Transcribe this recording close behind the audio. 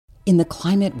In the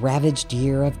climate-ravaged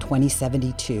year of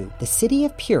 2072, the city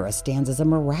of Pura stands as a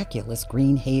miraculous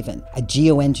green haven, a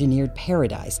geoengineered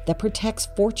paradise that protects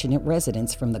fortunate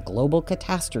residents from the global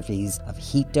catastrophes of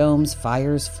heat domes,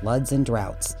 fires, floods, and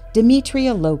droughts.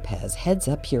 Demetria Lopez heads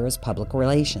up Pura's public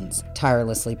relations,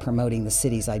 tirelessly promoting the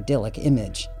city's idyllic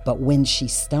image. But when she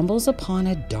stumbles upon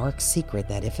a dark secret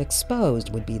that, if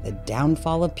exposed, would be the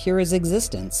downfall of Pura's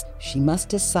existence, she must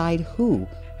decide who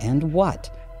and what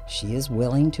she is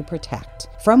willing to protect.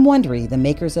 From Wondery, the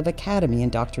makers of Academy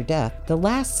and Dr. Death, The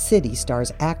Last City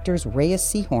stars actors Reyes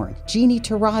Sehorn, Jeannie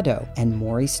Torrado, and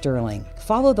Maury Sterling.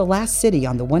 Follow The Last City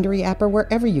on the Wondery app or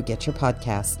wherever you get your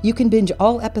podcasts. You can binge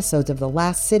all episodes of The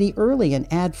Last City early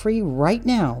and ad-free right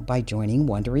now by joining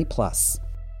Wondery Plus.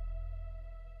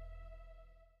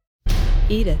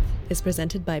 Edith is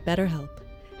presented by BetterHelp,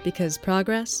 because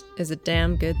progress is a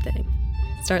damn good thing.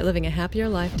 Start living a happier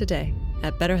life today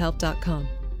at BetterHelp.com.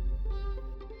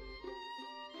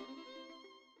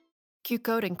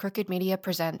 QCode and Crooked Media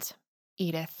present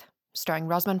Edith, starring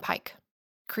Rosamund Pike,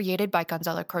 created by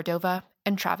Gonzalo Cordova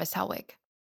and Travis Helwig.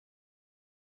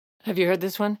 Have you heard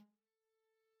this one?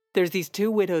 There's these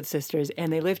two widowed sisters,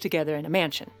 and they live together in a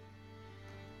mansion.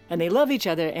 And they love each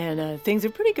other, and things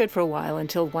are pretty good for a while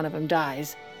until one of them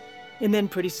dies. And then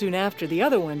pretty soon after, the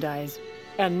other one dies.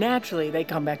 And naturally, they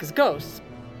come back as ghosts.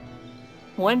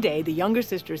 One day, the younger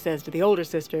sister says to the older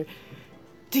sister,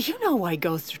 "Do you know why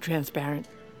ghosts are transparent?"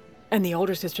 And the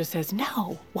older sister says,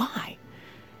 "No, why?"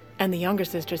 And the younger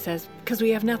sister says, "Because we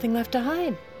have nothing left to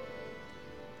hide."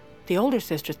 The older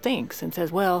sister thinks and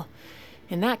says, "Well,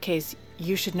 in that case,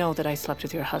 you should know that I slept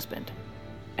with your husband."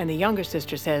 And the younger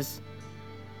sister says,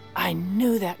 "I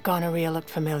knew that gonorrhea looked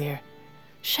familiar.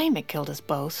 Shame it killed us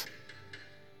both."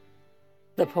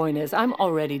 The point is, I'm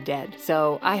already dead,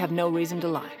 so I have no reason to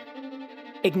lie.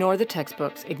 Ignore the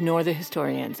textbooks, ignore the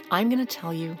historians. I'm going to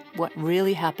tell you what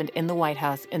really happened in the White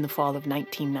House in the fall of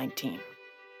 1919.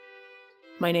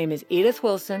 My name is Edith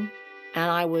Wilson,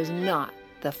 and I was not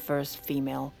the first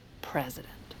female president.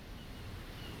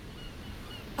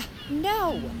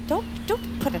 No, don't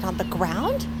put it on the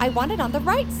ground. I want it on the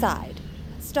right side.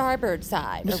 Starboard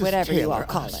side, or Mrs. whatever Taylor, you all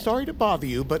call it. Sorry to bother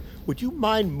you, but would you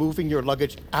mind moving your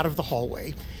luggage out of the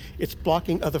hallway? It's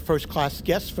blocking other first-class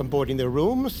guests from boarding their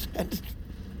rooms. And,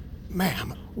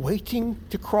 ma'am, waiting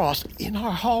to cross in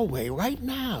our hallway right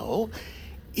now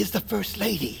is the First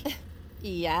Lady.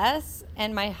 Yes,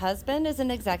 and my husband is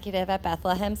an executive at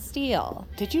Bethlehem Steel.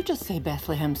 Did you just say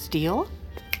Bethlehem Steel?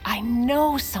 I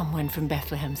know someone from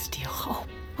Bethlehem Steel. Oh,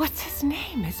 what's his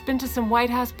name? He's been to some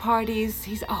White House parties.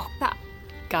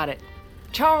 Got it.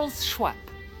 Charles Schwab.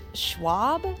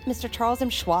 Schwab? Mr. Charles M.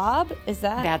 Schwab? Is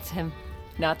that? That's him.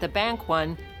 Not the bank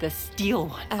one, the steel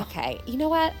one. Okay, you know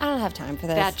what? I don't have time for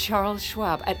this. That Charles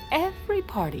Schwab, at every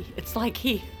party, it's like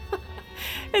he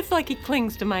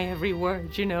clings to my every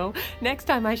word, you know? Next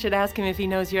time I should ask him if he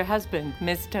knows your husband,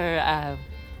 Mr.,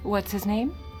 what's his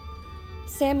name?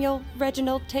 Samuel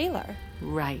Reginald Taylor.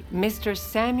 Right, Mr.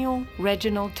 Samuel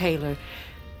Reginald Taylor.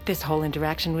 This whole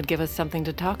interaction would give us something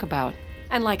to talk about.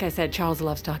 And like I said, Charles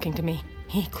loves talking to me.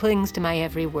 He clings to my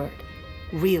every word.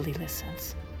 Really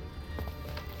listens.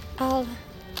 I'll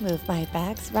move my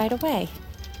bags right away.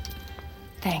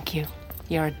 Thank you.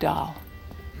 You're a doll.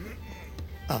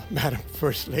 Madam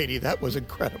First Lady, that was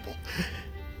incredible.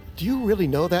 Do you really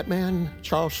know that man,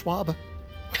 Charles Schwab?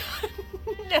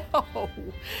 No.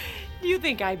 Do you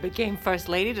think I became First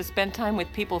Lady to spend time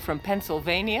with people from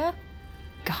Pennsylvania?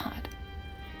 God.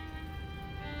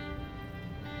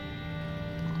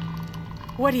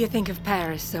 What do you think of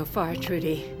Paris so far,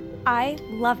 Trudy? I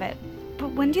love it.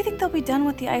 But when do you think they'll be done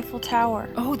with the Eiffel Tower?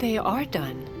 Oh, they are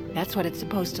done. That's what it's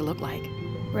supposed to look like.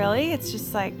 Really? It's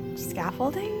just like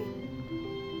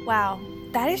scaffolding? Wow,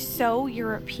 that is so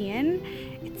European.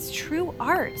 It's true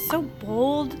art, so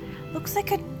bold. Looks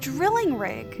like a drilling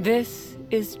rig. This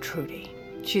is Trudy.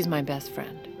 She's my best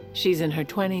friend. She's in her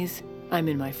 20s, I'm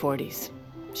in my 40s.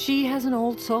 She has an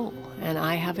old soul, and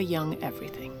I have a young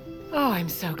everything. Oh, I'm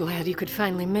so glad you could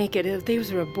finally make it.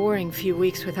 These were a boring few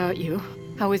weeks without you.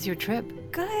 How was your trip?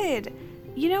 Good.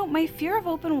 You know, my fear of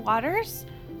open waters,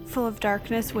 full of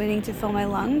darkness waiting to fill my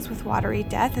lungs with watery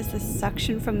death as the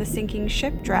suction from the sinking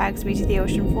ship drags me to the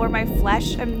ocean floor, my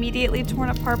flesh immediately torn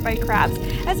apart by crabs,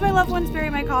 as my loved ones bury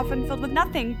my coffin filled with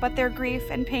nothing but their grief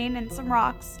and pain and some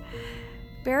rocks,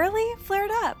 barely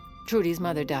flared up. Trudy's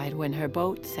mother died when her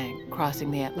boat sank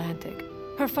crossing the Atlantic.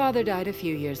 Her father died a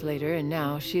few years later, and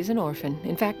now she's an orphan.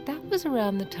 In fact, that was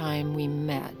around the time we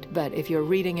met. But if you're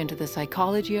reading into the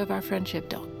psychology of our friendship,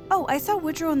 don't. Oh, I saw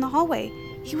Woodrow in the hallway.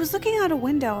 He was looking out a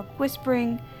window,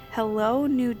 whispering, "Hello,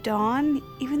 new dawn,"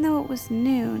 even though it was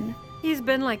noon. He's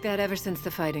been like that ever since the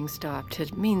fighting stopped.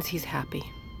 It means he's happy.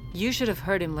 You should have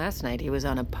heard him last night. He was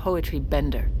on a poetry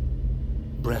bender.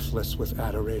 Breathless with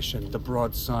adoration, the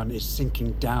broad sun is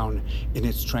sinking down in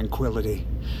its tranquility.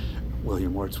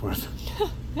 William Wordsworth.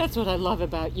 That's what I love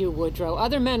about you, Woodrow.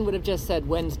 Other men would have just said,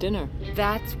 when's dinner?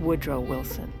 That's Woodrow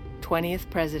Wilson, 20th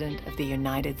President of the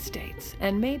United States,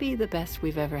 and maybe the best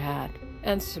we've ever had.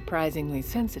 And surprisingly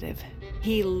sensitive.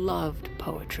 He loved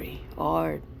poetry,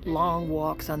 art, long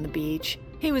walks on the beach.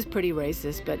 He was pretty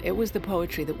racist, but it was the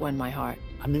poetry that won my heart.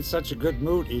 I'm in such a good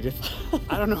mood, Edith.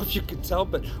 I don't know if you could tell,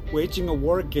 but waging a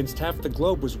war against half the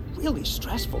globe was really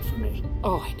stressful for me.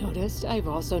 Oh, I noticed. I've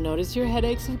also noticed your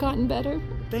headaches have gotten better.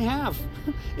 They have.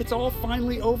 It's all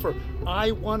finally over.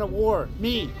 I won a war.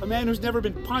 Me, a man who's never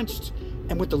been punched.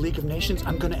 And with the League of Nations,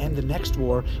 I'm going to end the next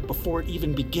war before it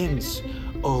even begins.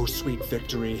 Oh, sweet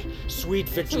victory. Sweet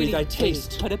victory, Sweetie, thy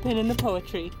taste. please, put a pin in the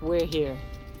poetry. We're here.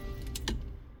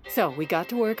 So, we got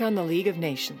to work on the League of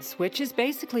Nations, which is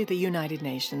basically the United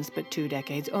Nations, but 2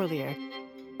 decades earlier.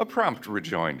 A prompt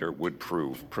rejoinder would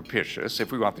prove propitious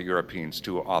if we want the Europeans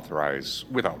to authorize,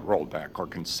 without rollback or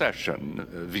concession,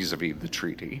 vis-a-vis the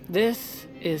treaty. This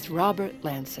is Robert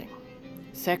Lansing,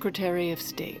 Secretary of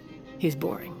State. He's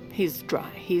boring. He's dry.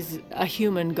 He's a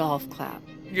human golf clap.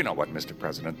 You know what, Mr.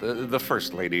 President, the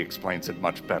First Lady explains it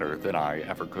much better than I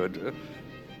ever could.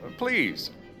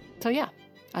 Please. So yeah,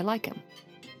 I like him.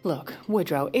 Look,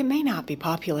 Woodrow, it may not be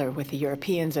popular with the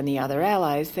Europeans and the other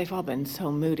allies. They've all been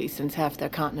so moody since half their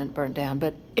continent burned down.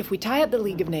 But if we tie up the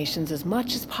League of Nations as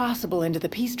much as possible into the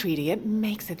peace treaty, it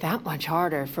makes it that much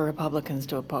harder for Republicans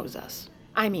to oppose us.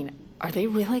 I mean, are they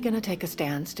really going to take a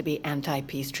stance to be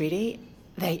anti-peace treaty?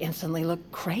 They instantly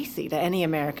look crazy to any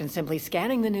American simply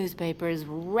scanning the newspapers,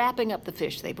 wrapping up the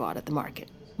fish they bought at the market.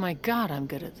 My God, I'm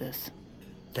good at this.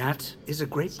 That is a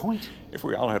great point. If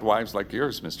we all had wives like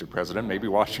yours, Mr. President, maybe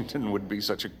Washington wouldn't be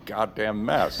such a goddamn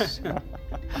mess.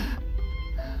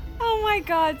 Oh my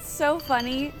God, so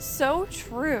funny, so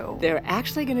true. They're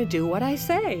actually going to do what I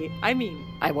say. I mean,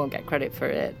 I won't get credit for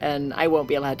it, and I won't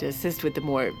be allowed to assist with the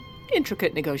more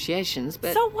intricate negotiations,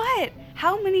 but... So what?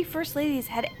 How many First Ladies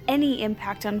had any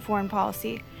impact on foreign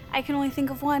policy? I can only think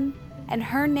of one, and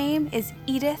her name is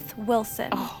Edith Wilson.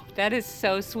 Oh, that is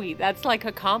so sweet. That's like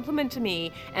a compliment to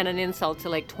me and an insult to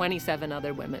like 27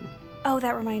 other women. Oh,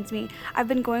 that reminds me. I've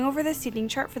been going over the seating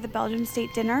chart for the Belgian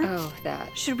state dinner. Oh,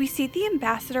 that. Should we seat the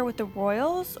ambassador with the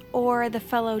royals or the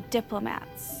fellow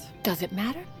diplomats? Does it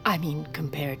matter? I mean,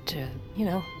 compared to,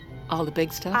 all the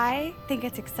big stuff? I think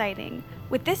it's exciting.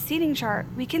 With this seating chart,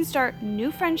 we can start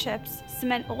new friendships,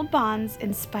 cement old bonds,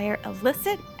 inspire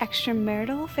illicit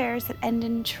extramarital affairs that end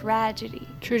in tragedy.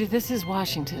 Trudy, this is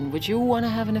Washington. Would you want to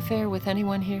have an affair with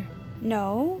anyone here?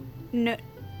 No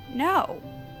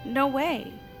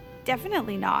way.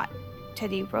 Definitely not.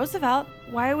 Teddy Roosevelt?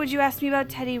 Why would you ask me about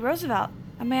Teddy Roosevelt?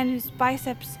 A man whose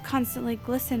biceps constantly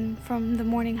glisten from the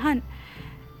morning hunt.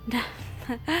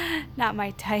 Not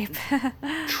my type.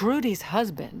 Trudy's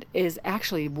husband is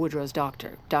actually Woodrow's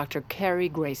doctor, Dr. Cary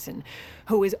Grayson,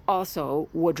 who is also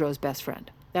Woodrow's best friend.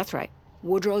 That's right.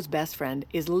 Woodrow's best friend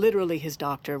is literally his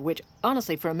doctor, which,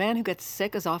 honestly, for a man who gets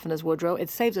sick as often as Woodrow, it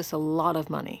saves us a lot of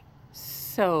money.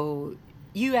 So,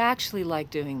 you actually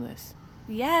like doing this?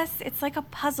 Yes, it's like a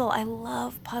puzzle. I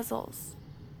love puzzles.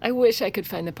 I wish I could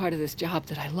find the part of this job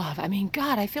that I love. I mean,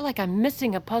 God, I feel like I'm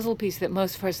missing a puzzle piece that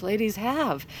most First Ladies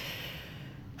have.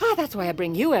 That's why I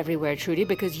bring you everywhere, Trudy,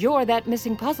 because you're that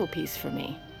missing puzzle piece for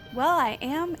me. Well, I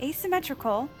am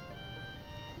asymmetrical.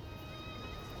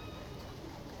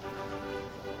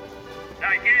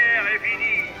 La guerre est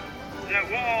finie. The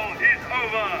war is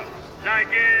over. La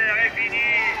guerre est finie.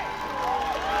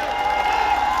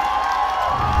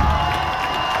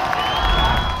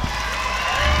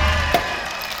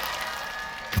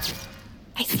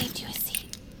 I saved you a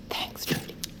seat. Thanks,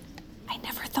 Trudy. I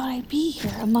never thought I'd be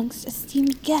here amongst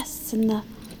esteemed guests in the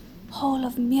Hall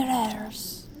of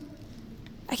Mirrors.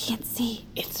 I can't see.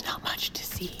 It's not much to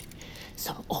see.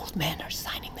 Some old men are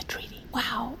signing the treaty.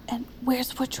 Wow, and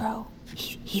where's Woodrow?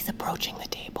 He's approaching the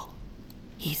table.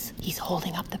 He's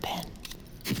holding up the pen.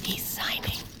 He's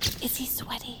signing. Is he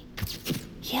sweaty?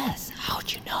 Yes,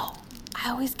 how'd you know? I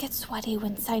always get sweaty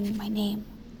when signing my name.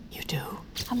 You do?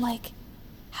 I'm like,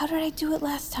 how did I do it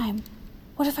last time?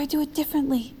 What if I do it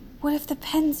differently? What if the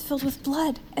pen's filled with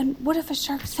blood? And what if a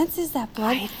shark senses that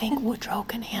blood? I think Woodrow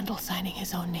can handle signing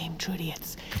his own name, Trudy.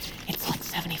 It's like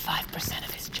 75%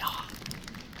 of his job.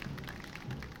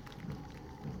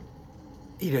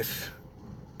 Edith,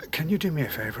 can you do me a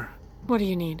favor? What do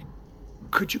you need?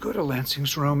 Could you go to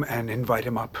Lansing's room and invite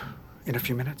him up in a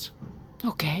few minutes?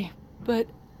 Okay, but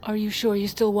are you sure you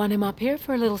still want him up here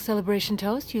for a little celebration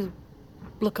toast? You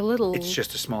look a little... It's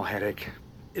just a small headache.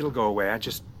 It'll go away. I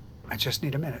just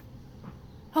need a minute.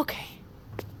 Okay.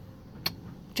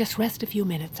 Just rest a few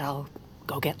minutes. I'll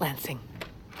go get Lansing.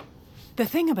 The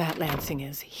thing about Lansing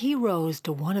is he rose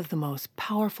to one of the most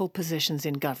powerful positions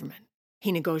in government.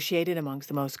 He negotiated amongst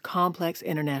the most complex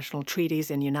international treaties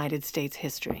in United States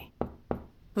history.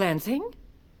 Lansing?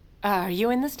 Are you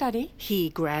in the study? He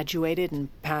graduated and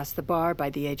passed the bar by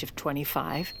the age of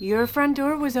 25. Your front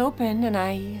door was open,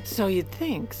 and So you'd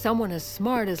think someone as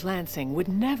smart as Lansing would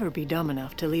never be dumb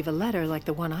enough to leave a letter like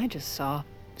the one I just saw,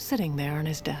 sitting there on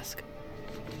his desk.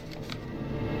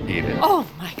 Edith? Oh,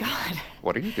 my God.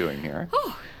 What are you doing here?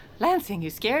 Oh, Lansing, you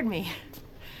scared me.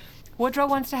 Woodrow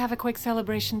wants to have a quick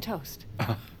celebration toast.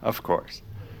 Of course.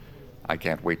 I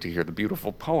can't wait to hear the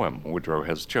beautiful poem Woodrow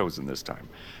has chosen this time.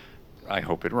 I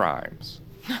hope it rhymes.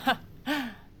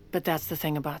 But that's the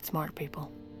thing about smart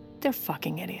people. They're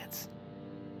fucking idiots.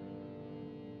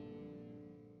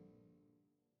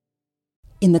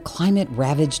 In the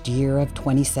climate-ravaged year of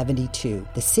 2072,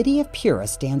 the city of Pura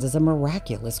stands as a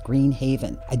miraculous green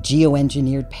haven, a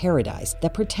geoengineered paradise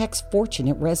that protects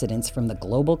fortunate residents from the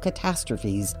global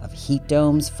catastrophes of heat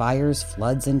domes, fires,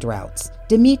 floods, and droughts.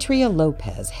 Demetria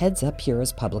Lopez heads up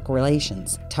Pura's public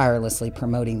relations, tirelessly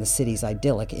promoting the city's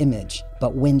idyllic image.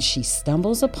 But when she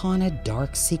stumbles upon a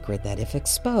dark secret that, if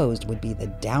exposed, would be the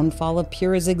downfall of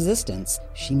Pura's existence,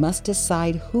 she must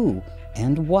decide who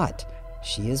and what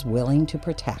she is willing to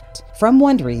protect. From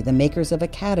Wondery, the makers of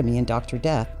Academy and Dr.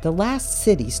 Death, The Last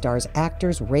City stars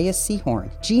actors Reyes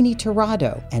Sehorn, Jeannie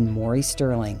Torrado, and Maury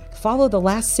Sterling. Follow The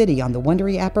Last City on the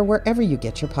Wondery app or wherever you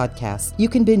get your podcasts. You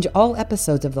can binge all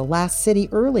episodes of The Last City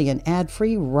early and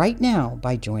ad-free right now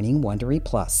by joining Wondery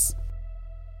Plus.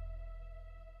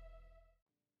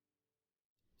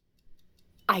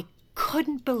 I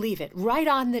couldn't believe it. Right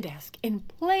on the desk, in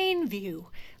plain view.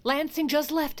 Lansing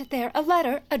just left it there, a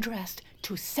letter addressed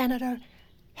to Senator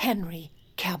Henry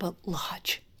Cabot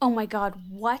Lodge. Oh my God,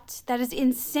 what? That is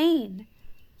insane.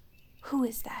 Who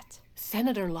is that?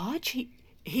 Senator Lodge?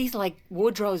 He's like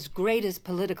Woodrow's greatest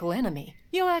political enemy.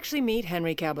 You'll actually meet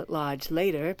Henry Cabot Lodge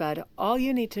later, but all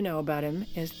you need to know about him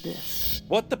is this.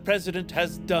 What the President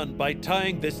has done by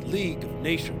tying this League of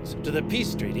Nations to the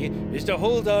peace treaty is to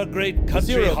hold our great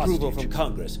country Zero hostage. approval from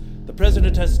Congress. The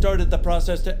President has started the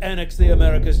process to annex the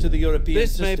Americas to the European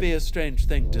This system. may be a strange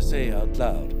thing to say out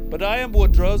loud, but I am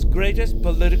Woodrow's greatest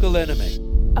political enemy.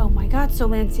 Oh my God, so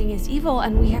Lansing is evil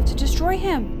and we have to destroy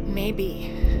him. Maybe.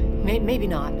 Maybe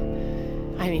not.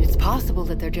 I mean, it's possible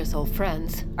that they're just old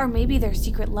friends. Or maybe they're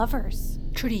secret lovers.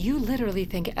 Trudy, you literally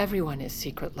think everyone is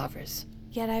secret lovers.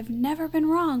 Yet I've never been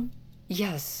wrong.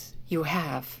 Yes, you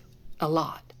have. A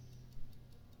lot.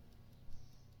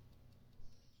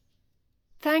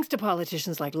 Thanks to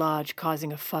politicians like Lodge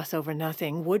causing a fuss over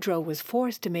nothing, Woodrow was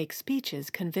forced to make speeches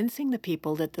convincing the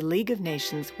people that the League of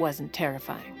Nations wasn't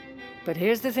terrifying. But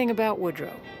here's the thing about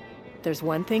Woodrow. There's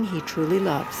one thing he truly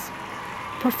loves: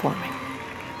 performing.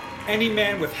 Any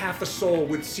man with half a soul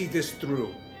would see this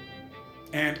through.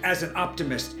 And as an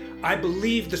optimist, I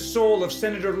believe the soul of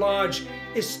Senator Lodge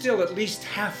is still at least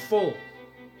half full.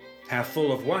 Half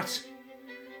full of what?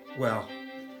 Well,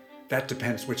 that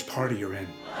depends which party you're in.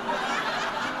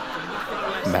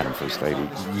 Madam First Lady,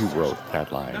 you wrote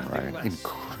that line, right?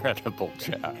 Incredible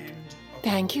job.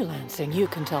 Thank you, Lansing. You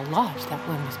can tell Lodge that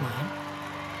one was mine.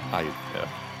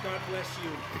 God bless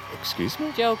you. Excuse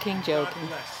me? Joking. God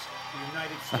bless the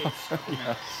United States of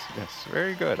America. Yes,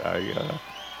 very good.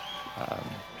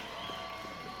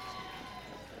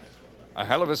 A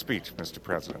hell of a speech, Mr.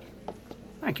 President.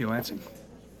 Thank you, Lansing.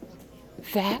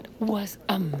 That was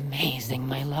amazing,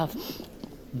 my love.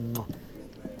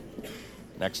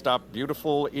 Next stop,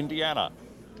 beautiful Indiana.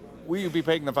 Will you be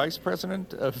paying the Vice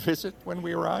President a visit when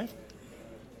we arrive?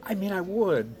 I mean, I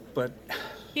would, but...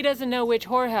 He doesn't know which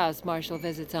whorehouse Marshall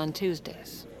visits on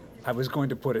Tuesdays. I was going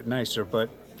to put it nicer, but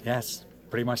yes,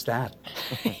 pretty much that.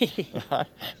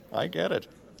 I get it.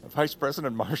 Vice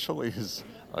President Marshall is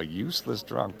a useless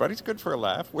drunk, but he's good for a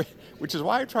laugh, which is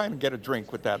why I try and get a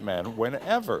drink with that man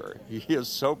whenever he is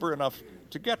sober enough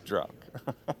to get drunk.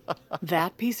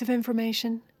 That piece of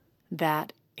information,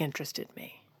 that interested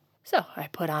me. So I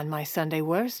put on my Sunday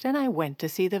worst and I went to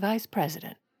see the Vice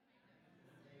President.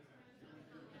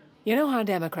 You know how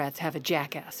Democrats have a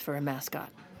jackass for a mascot?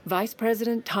 Vice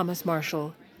President Thomas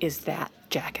Marshall is that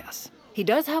jackass. He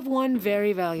does have one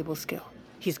very valuable skill.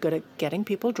 He's good at getting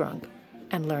people drunk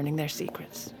and learning their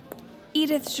secrets.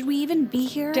 Edith, should we even be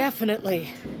here? Definitely.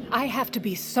 I have to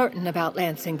be certain about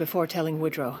Lansing before telling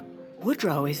Woodrow.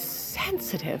 Woodrow is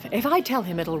sensitive. If I tell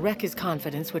him, it'll wreck his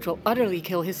confidence, which will utterly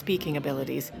kill his speaking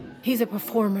abilities. He's a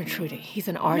performer, Trudy. He's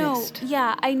an artist. No,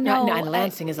 yeah, I know. And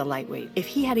Lansing is a lightweight. If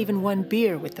he had even one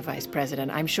beer with the vice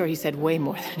president, I'm sure he said way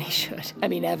more than he should. I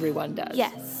mean, everyone does.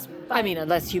 Yes. I mean,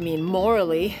 unless you mean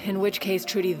morally, in which case,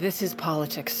 Trudy, this is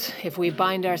politics. If we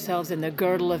bind ourselves in the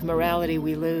girdle of morality,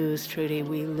 we lose, Trudy,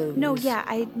 we lose. No, yeah,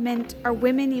 I meant, are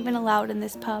women even allowed in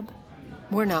this pub?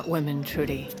 We're not women,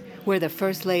 Trudy. We're the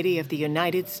First Lady of the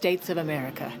United States of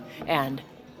America. And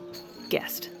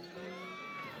guest.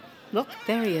 Look,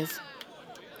 there he is.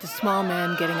 The small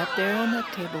man getting up there on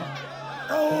that table.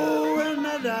 Oh, when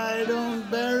I die,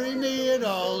 don't bury me at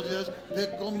all. Just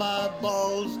pickle my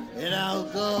balls in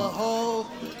alcohol.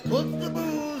 Put the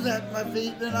booze at my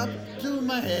feet and up to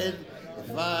my head.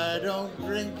 If I don't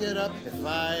drink it up, if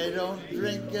I don't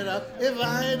drink it up, if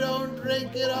I don't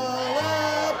drink it all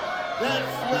up,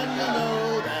 that's when you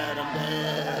know that I'm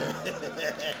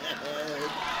dead.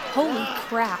 Holy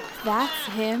crap, that's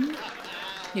him?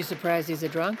 You surprised he's a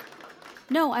drunk?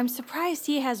 No, I'm surprised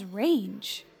he has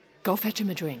range. Go fetch him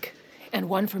a drink. And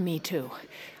one for me, too.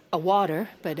 A water,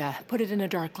 but put it in a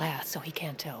dark glass so he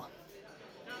can't tell.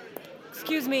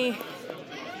 Excuse me.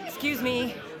 Excuse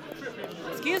me.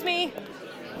 Excuse me.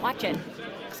 Watch it.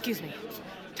 Excuse me.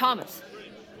 Thomas.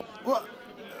 What?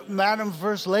 Madam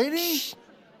First Lady? Shh.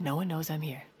 No one knows I'm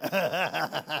here.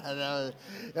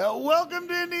 Welcome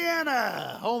to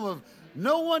Indiana, home of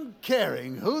no one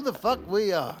caring who the fuck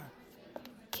we are.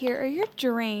 Here are your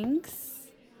drinks.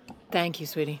 Thank you,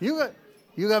 sweetie.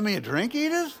 You got me a drink,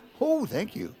 Edith? Oh,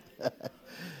 thank you.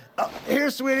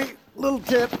 Here, sweetie, little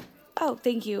tip. Oh,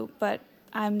 thank you, but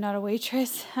I'm not a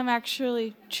waitress. I'm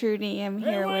actually Trudy. I'm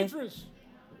here with... waitress!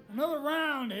 Another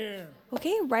round here.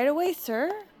 Okay, right away,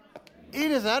 sir.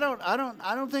 Edith, I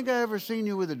don't think I ever seen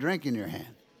you with a drink in your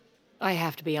hand. I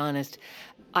have to be honest.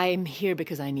 I'm here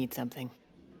because I need something.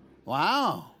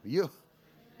 Wow, you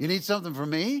need something from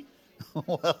me?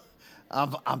 Well,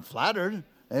 I'm flattered.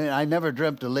 And I never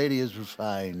dreamt a lady as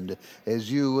refined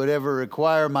as you would ever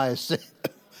require my assistance.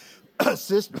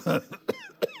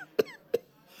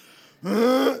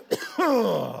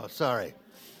 Sorry,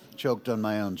 choked on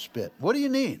my own spit. What do you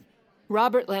need?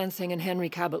 Robert Lansing and Henry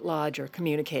Cabot Lodge are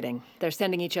communicating. They're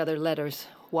sending each other letters.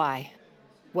 Why?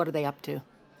 What are they up to?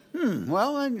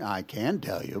 Well, I can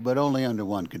tell you, but only under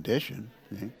one condition.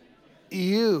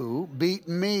 You beat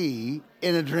me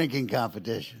in a drinking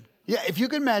competition. Yeah, if you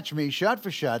can match me shot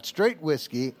for shot, straight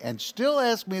whiskey, and still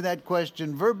ask me that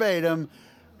question verbatim,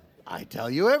 I tell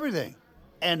you everything.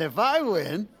 And if I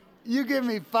win, you give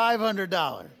me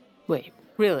 $500. Wait,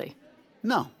 really?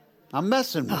 No, I'm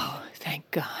messing with you. Oh, thank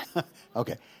God.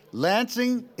 Okay,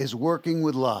 Lansing is working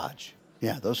with Lodge.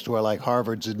 Yeah, those two are like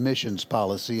Harvard's admissions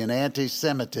policy and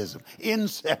anti-Semitism.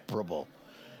 Inseparable.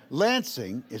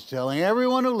 Lansing is telling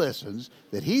everyone who listens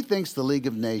that he thinks the League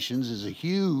of Nations is a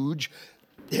huge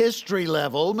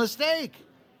history-level mistake.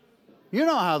 You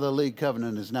know how the League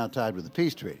Covenant is now tied with the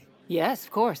peace treaty. Yes,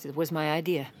 of course. It was my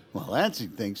idea. Well,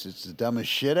 Lansing thinks it's the dumbest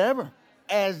shit ever.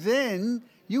 As in,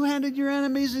 you handed your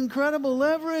enemies incredible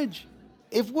leverage.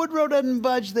 If Woodrow doesn't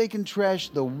budge, they can trash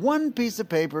the one piece of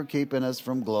paper keeping us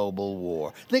from global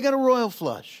war. They got a royal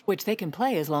flush. Which they can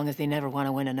play as long as they never want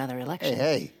to win another election.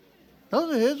 Hey,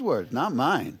 those are his words, not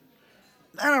mine.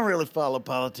 I don't really follow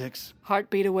politics.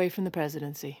 Heartbeat away from the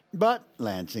presidency. But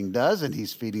Lansing does, and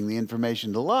he's feeding the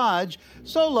information to Lodge,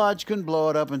 so Lodge can blow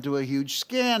it up into a huge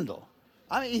scandal.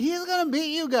 I mean, he's gonna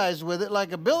beat you guys with it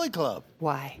like a billy club.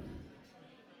 Why?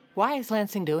 Why is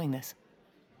Lansing doing this?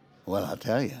 Well, I'll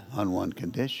tell you, on one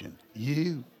condition.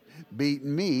 You beat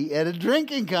me at a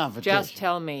drinking competition. Just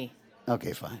tell me.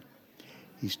 Okay, fine.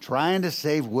 He's trying to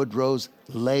save Woodrow's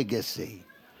legacy.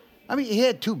 I mean, he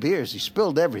had 2 beers. He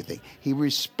spilled everything. He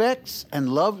respects and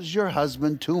loves your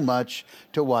husband too much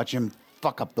to watch him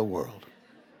fuck up the world.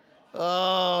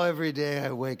 Oh, every day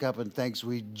I wake up and thank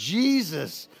sweet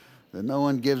Jesus that no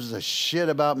one gives a shit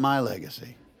about my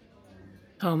legacy.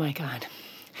 Oh, my God.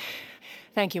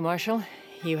 Thank you, Marshall.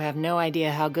 You have no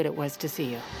idea how good it was to see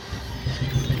you.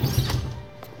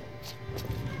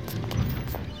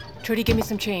 Trudy, give me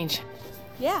some change.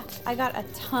 Yeah, I got a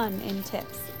ton in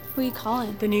tips. Who are you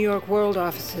calling? The New York World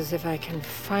offices, if I can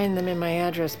find them in my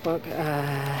address book.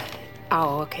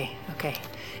 Okay.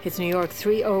 It's New York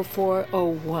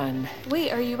 30401.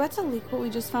 Wait, are you about to leak what we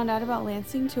just found out about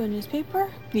Lansing to a newspaper?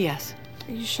 Yes.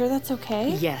 Are you sure that's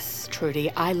okay? Yes,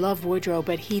 Trudy. I love Woodrow,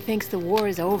 but he thinks the war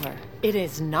is over. It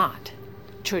is not.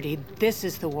 Trudy, this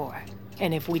is the war.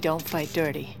 And if we don't fight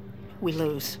dirty, we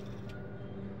lose.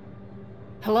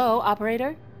 Hello,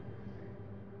 operator?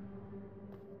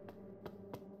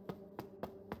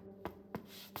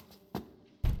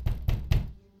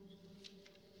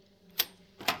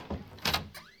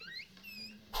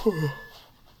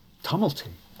 Tumulty.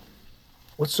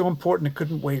 What's so important it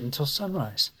couldn't wait until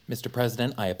sunrise? Mr.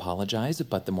 President, I apologize,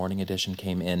 but the morning edition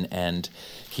came in and...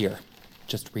 Here,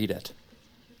 just read it.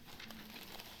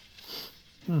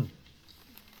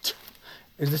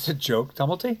 Is this a joke,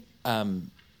 Tumulty?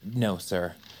 No,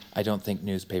 sir. I don't think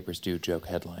newspapers do joke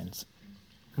headlines.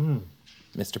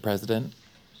 Mr. President,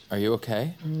 are you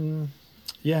okay?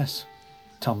 Yes,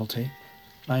 Tumulty.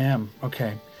 I am,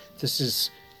 okay. This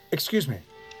is... Excuse me.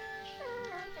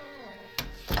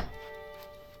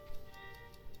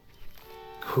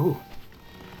 Who?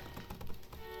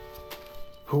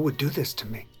 Who would do this to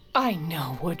me? I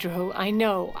know, Woodrow. I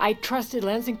know. I trusted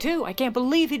Lansing, too. I can't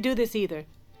believe he'd do this either.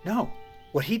 No.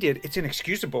 What he did, it's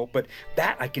inexcusable, but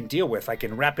that I can deal with. I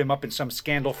can wrap him up in some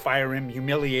scandal, fire him,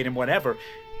 humiliate him, whatever.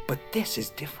 But this is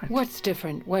different. What's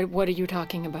different? What are you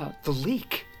talking about? The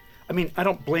leak. I mean, I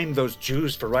don't blame those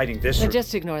Jews for writing this.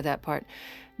 Just ignore that part.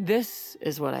 This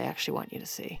is what I actually want you to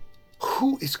see.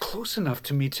 Who is close enough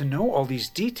to me to know all these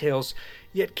details,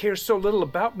 yet cares so little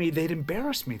about me they'd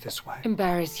embarrass me this way?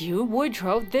 Embarrass you?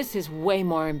 Woodrow, this is way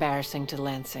more embarrassing to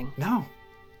Lansing. No,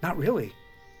 not really.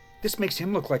 This makes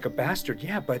him look like a bastard,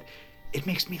 yeah, but it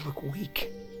makes me look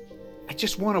weak. I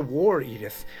just won a war,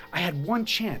 Edith. I had one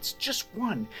chance, just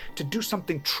one, to do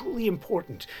something truly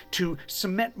important, to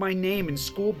cement my name in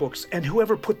school books, and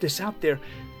whoever put this out there,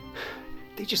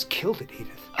 they just killed it,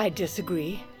 Edith. I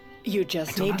disagree. You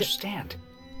just I don't understand.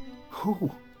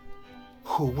 Who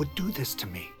would do this to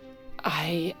me?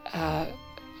 Have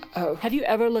you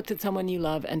ever looked at someone you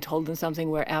love and told them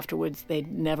something where afterwards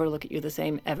they'd never look at you the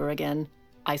same ever again?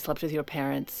 I slept with your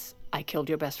parents. I killed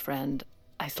your best friend.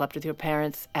 I slept with your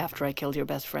parents after I killed your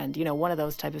best friend. You know, one of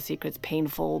those type of secrets,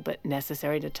 painful but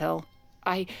necessary to tell.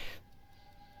 I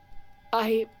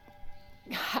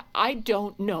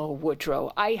don't know,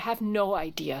 Woodrow. I have no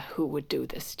idea who would do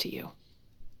this to you.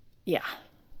 Yeah,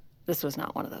 this was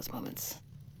not one of those moments.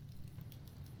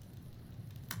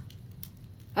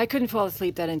 I couldn't fall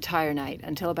asleep that entire night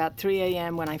until about 3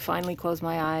 a.m. when I finally closed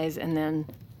my eyes, and then...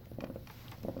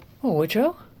 Oh,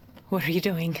 Woodrow? What are you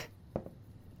doing?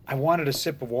 I wanted a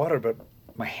sip of water, but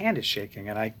my hand is shaking,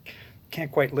 and I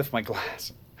can't quite lift my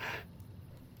glass.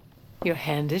 Your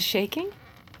hand is shaking?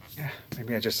 Yeah,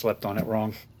 maybe I just slept on it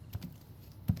wrong.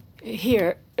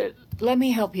 Here, let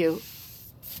me help you.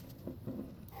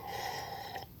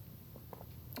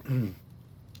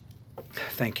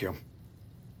 Thank you.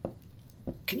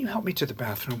 Can you help me to the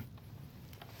bathroom?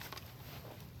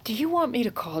 Do you want me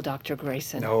to call Dr.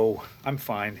 Grayson? No, I'm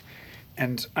fine.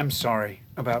 And I'm sorry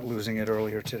about losing it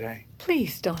earlier today.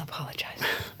 Please don't apologize.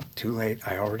 Too late,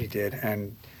 I already did.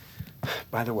 And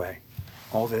by the way,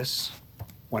 all this,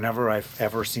 whenever I've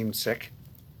ever seemed sick,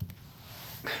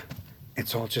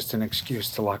 it's all just an excuse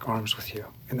to lock arms with you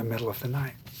in the middle of the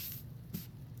night.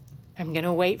 I'm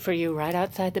gonna wait for you right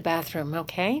outside the bathroom,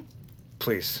 okay?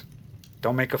 Please,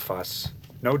 don't make a fuss.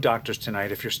 No doctors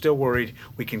tonight. If you're still worried,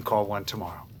 we can call one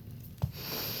tomorrow.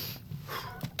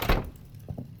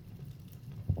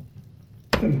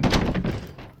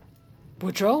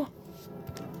 Woodrow?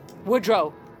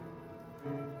 Woodrow?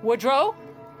 Woodrow?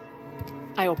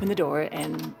 I opened the door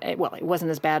and, well, it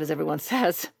wasn't as bad as everyone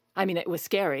says. I mean, it was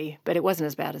scary, but it wasn't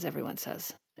as bad as everyone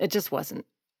says. It just wasn't.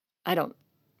 I don't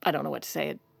know what to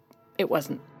say. It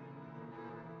wasn't.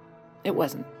 It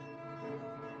wasn't.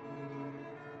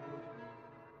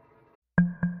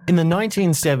 In the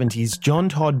 1970s, John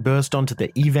Todd burst onto the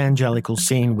evangelical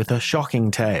scene with a shocking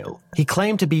tale. He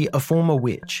claimed to be a former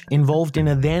witch, involved in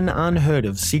a then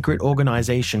unheard-of secret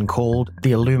organization called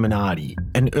the Illuminati,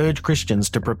 and urged Christians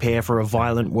to prepare for a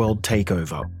violent world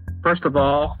takeover. First of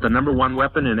all, the number one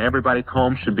weapon in everybody's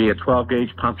home should be a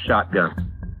 12-gauge pump shotgun.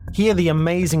 Hear the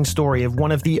amazing story of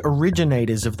one of the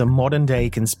originators of the modern-day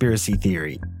conspiracy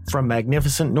theory. From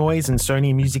Magnificent Noise and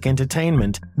Sony Music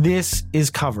Entertainment, this is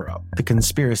Cover Up, the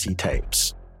conspiracy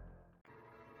tapes.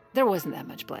 There wasn't that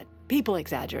much blood. People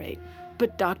exaggerate.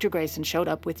 But Dr. Grayson showed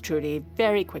up with Trudy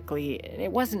very quickly.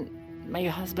 It wasn't... My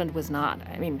husband was not.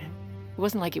 I mean, it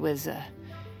wasn't like it was...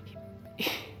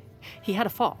 He had a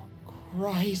fall.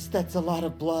 Christ, that's a lot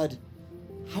of blood.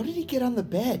 How did he get on the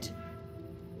bed?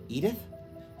 Edith?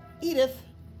 Edith?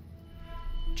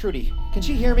 Trudy, can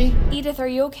she hear me? Edith, are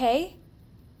you okay?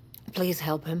 Please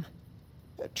help him.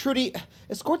 Trudy,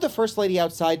 escort the First Lady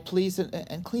outside, please,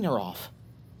 and clean her off.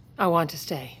 I want to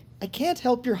stay. I can't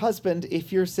help your husband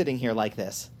if you're sitting here like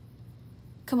this.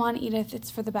 Come on, Edith, it's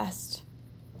for the best.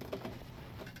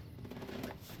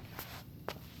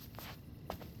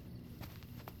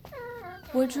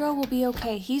 Woodrow will be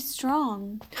okay. He's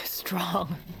strong.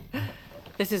 Strong?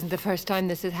 This isn't the first time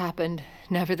this has happened.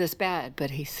 Never this bad, but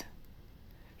he's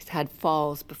He's had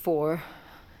falls before.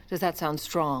 Does that sound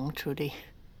strong, Trudy?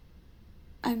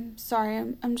 I'm sorry,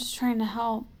 I'm just trying to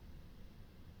help.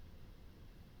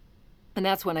 And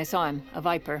that's when I saw him, a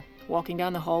viper, walking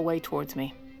down the hallway towards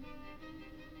me.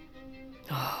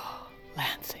 Oh,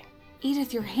 Lansing.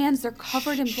 Edith, your hands, they're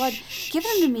covered in blood. Give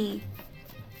them to me.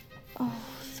 Oh,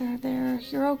 they're there.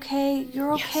 You're okay.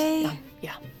 You're okay. Yes,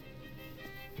 yeah.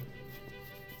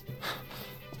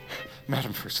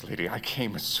 Madam First Lady, I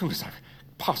came as soon as I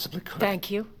possibly could. Thank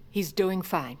you. He's doing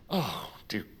fine. Oh,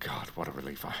 dear God, what a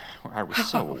relief. I was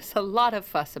so... Oh, it's a lot of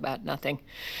fuss about nothing.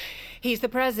 He's the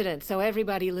president, so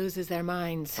everybody loses their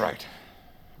minds. Right.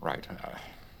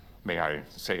 May I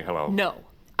say hello? No.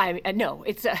 No,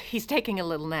 it's, he's taking a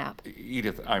little nap.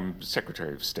 Edith, I'm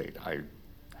Secretary of State. I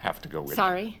have to go with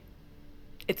Sorry?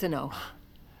 It's a no.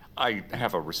 I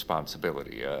have a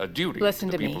responsibility, a duty Listen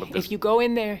to to the people me. of this... If you go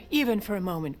in there, even for a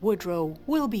moment, Woodrow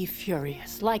will be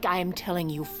furious. Like I am telling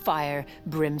you, fire,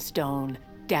 brimstone,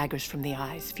 daggers from the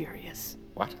eyes, furious.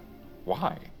 What?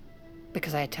 Why?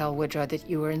 Because I tell Woodrow that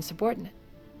you were insubordinate.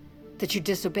 That you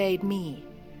disobeyed me.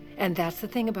 And that's the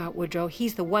thing about Woodrow.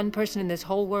 He's the one person in this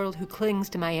whole world who clings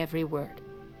to my every word.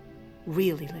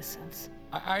 Really listens.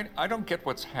 I don't get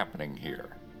what's happening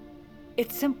here.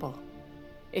 It's simple.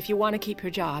 If you want to keep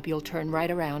your job, you'll turn right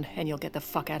around and you'll get the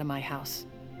fuck out of my house.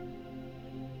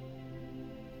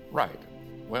 Right.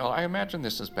 Well, I imagine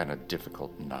this has been a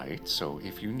difficult night, so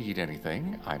if you need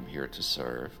anything, I'm here to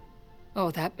serve.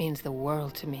 Oh, that means the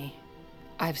world to me.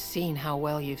 I've seen how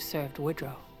well you've served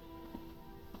Woodrow.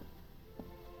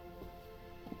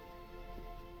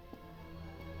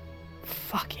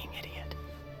 Fucking idiot.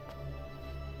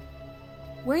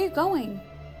 Where are you going?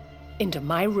 Into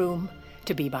my room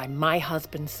to be by my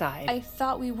husband's side. I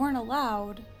thought we weren't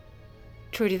allowed.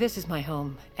 Trudy, this is my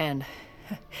home, and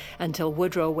until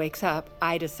Woodrow wakes up,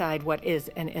 I decide what is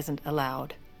and isn't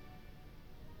allowed.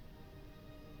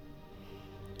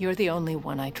 You're the only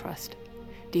one I trust.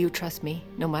 Do you trust me,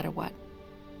 no matter what?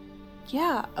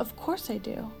 Yeah, of course I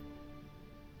do.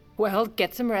 Well,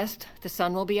 get some rest. The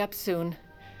sun will be up soon.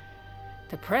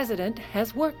 The president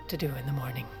has work to do in the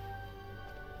morning.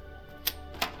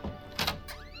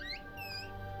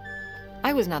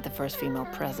 I was not the first female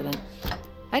president.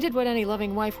 I did what any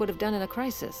loving wife would have done in a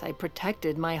crisis. I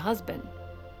protected my husband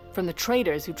from the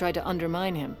traitors who tried to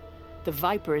undermine him, the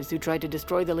vipers who tried to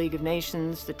destroy the League of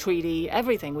Nations, the treaty,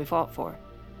 everything we fought for.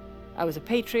 I was a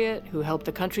patriot who helped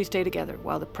the country stay together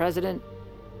while the president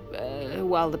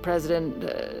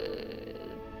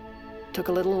took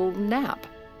a little nap.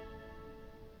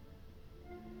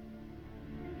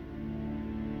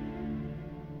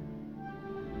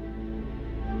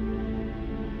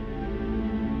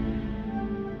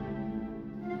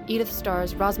 Edith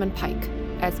stars Rosamund Pike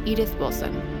as Edith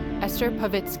Wilson, Esther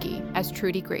Pavitsky as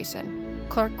Trudy Grayson,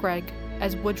 Clark Gregg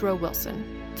as Woodrow Wilson,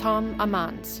 Tom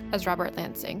Amanz as Robert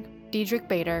Lansing, Diedrich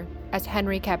Bader as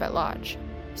Henry Cabot Lodge,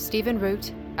 Stephen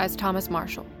Root as Thomas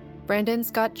Marshall, Brandon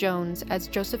Scott Jones as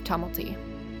Joseph Tumulty,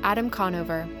 Adam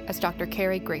Conover as Dr.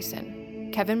 Carrie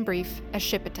Grayson, Kevin Brief as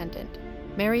Ship Attendant,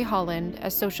 Mary Holland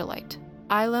as Socialite,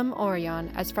 Ilham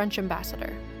Orion as French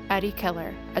Ambassador, Eddie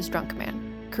Keller as Drunk Man.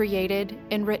 Created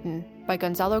and written by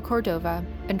Gonzalo Cordova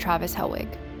and Travis Helwig.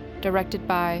 Directed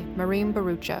by Maureen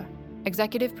Barucha.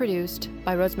 Executive produced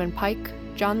by Rosamund Pike,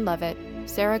 John Levitt,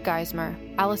 Sarah Geismer,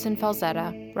 Allison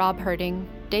Falzetta, Rob Herding,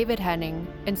 David Henning,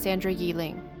 and Sandra Yi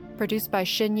Ling. Produced by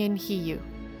Shinyin Hiyu.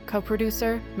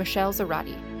 Co-producer Michelle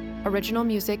Zarati. Original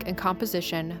music and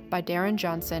composition by Darren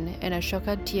Johnson and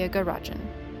Ashoka Tyagarajan.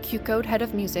 Q-Code Head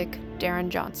of Music, Darren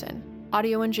Johnson.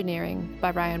 Audio engineering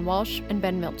by Ryan Walsh and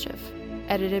Ben Milchev.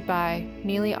 Edited by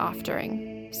Neely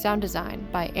Oftering. Sound design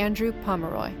by Andrew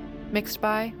Pomeroy. Mixed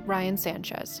by Ryan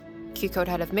Sanchez. Q-Code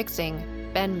Head of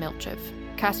Mixing, Ben Milchev.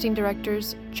 Casting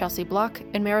directors, Chelsea Block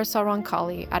and Marisol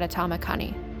Roncalli at Atomic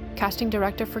Honey. Casting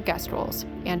director for guest roles,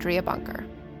 Andrea Bunker.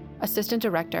 Assistant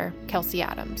director, Kelsey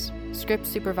Adams. Script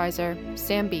supervisor,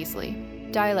 Sam Beasley.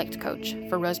 Dialect coach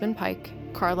for Rosamund Pike,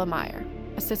 Carla Meyer.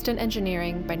 Assistant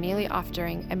engineering by Neely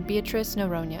Oftering and Beatrice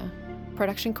Noronha.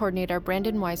 Production coordinator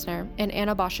Brandon Weisner and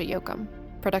Anna Basha Yoakum.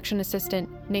 Production assistant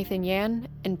Nathan Yan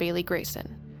and Bailey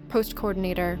Grayson. Post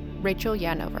coordinator Rachel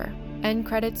Yanover. End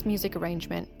credits music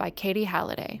arrangement by Katie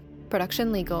Halliday.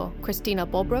 Production legal Christina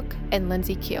Bulbrook and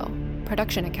Lindsay Keel.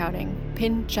 Production accounting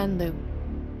Pin Chun Lu.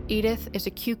 Edith is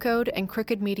a Q-Code and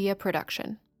Crooked Media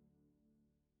production.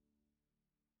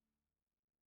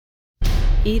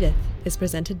 Edith is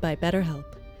presented by BetterHelp,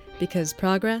 because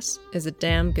progress is a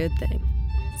damn good thing.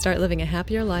 Start living a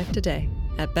happier life today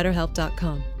at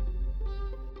BetterHelp.com.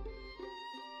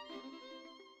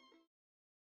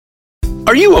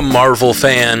 Are you a Marvel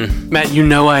fan? Matt, you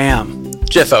know I am.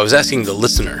 Jeff, I was asking the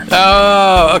listener.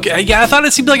 Oh, okay. Yeah, I thought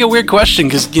it seemed like a weird question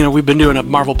because, we've been doing a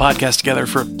Marvel podcast together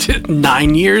for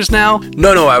 9 years now.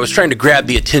 No, I was trying to grab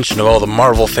the attention of all the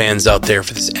Marvel fans out there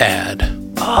for this ad.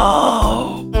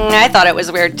 Oh. I thought it was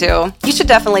weird too. You should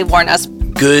definitely warn us.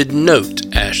 Good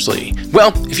note, Ashley.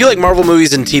 Well, if you like Marvel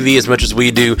movies and TV as much as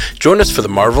we do, join us for the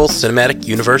Marvel Cinematic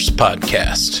Universe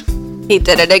podcast. He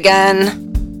did it again.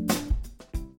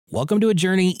 Welcome to a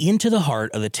journey into the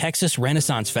heart of the Texas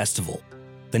Renaissance Festival,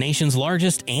 the nation's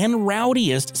largest and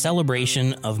rowdiest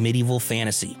celebration of medieval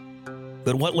fantasy.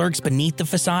 But what lurks beneath the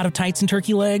facade of tights and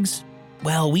turkey legs?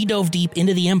 Well, we dove deep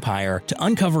into the empire to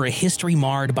uncover a history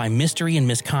marred by mystery and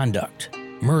misconduct,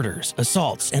 murders,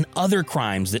 assaults, and other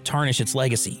crimes that tarnish its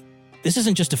legacy. This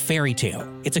isn't just a fairy tale,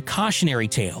 it's a cautionary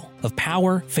tale of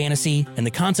power, fantasy, and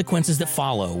the consequences that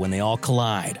follow when they all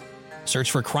collide.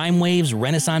 Search for Crime Waves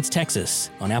Renaissance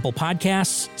Texas on Apple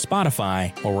Podcasts,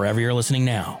 Spotify, or wherever you're listening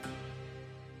now.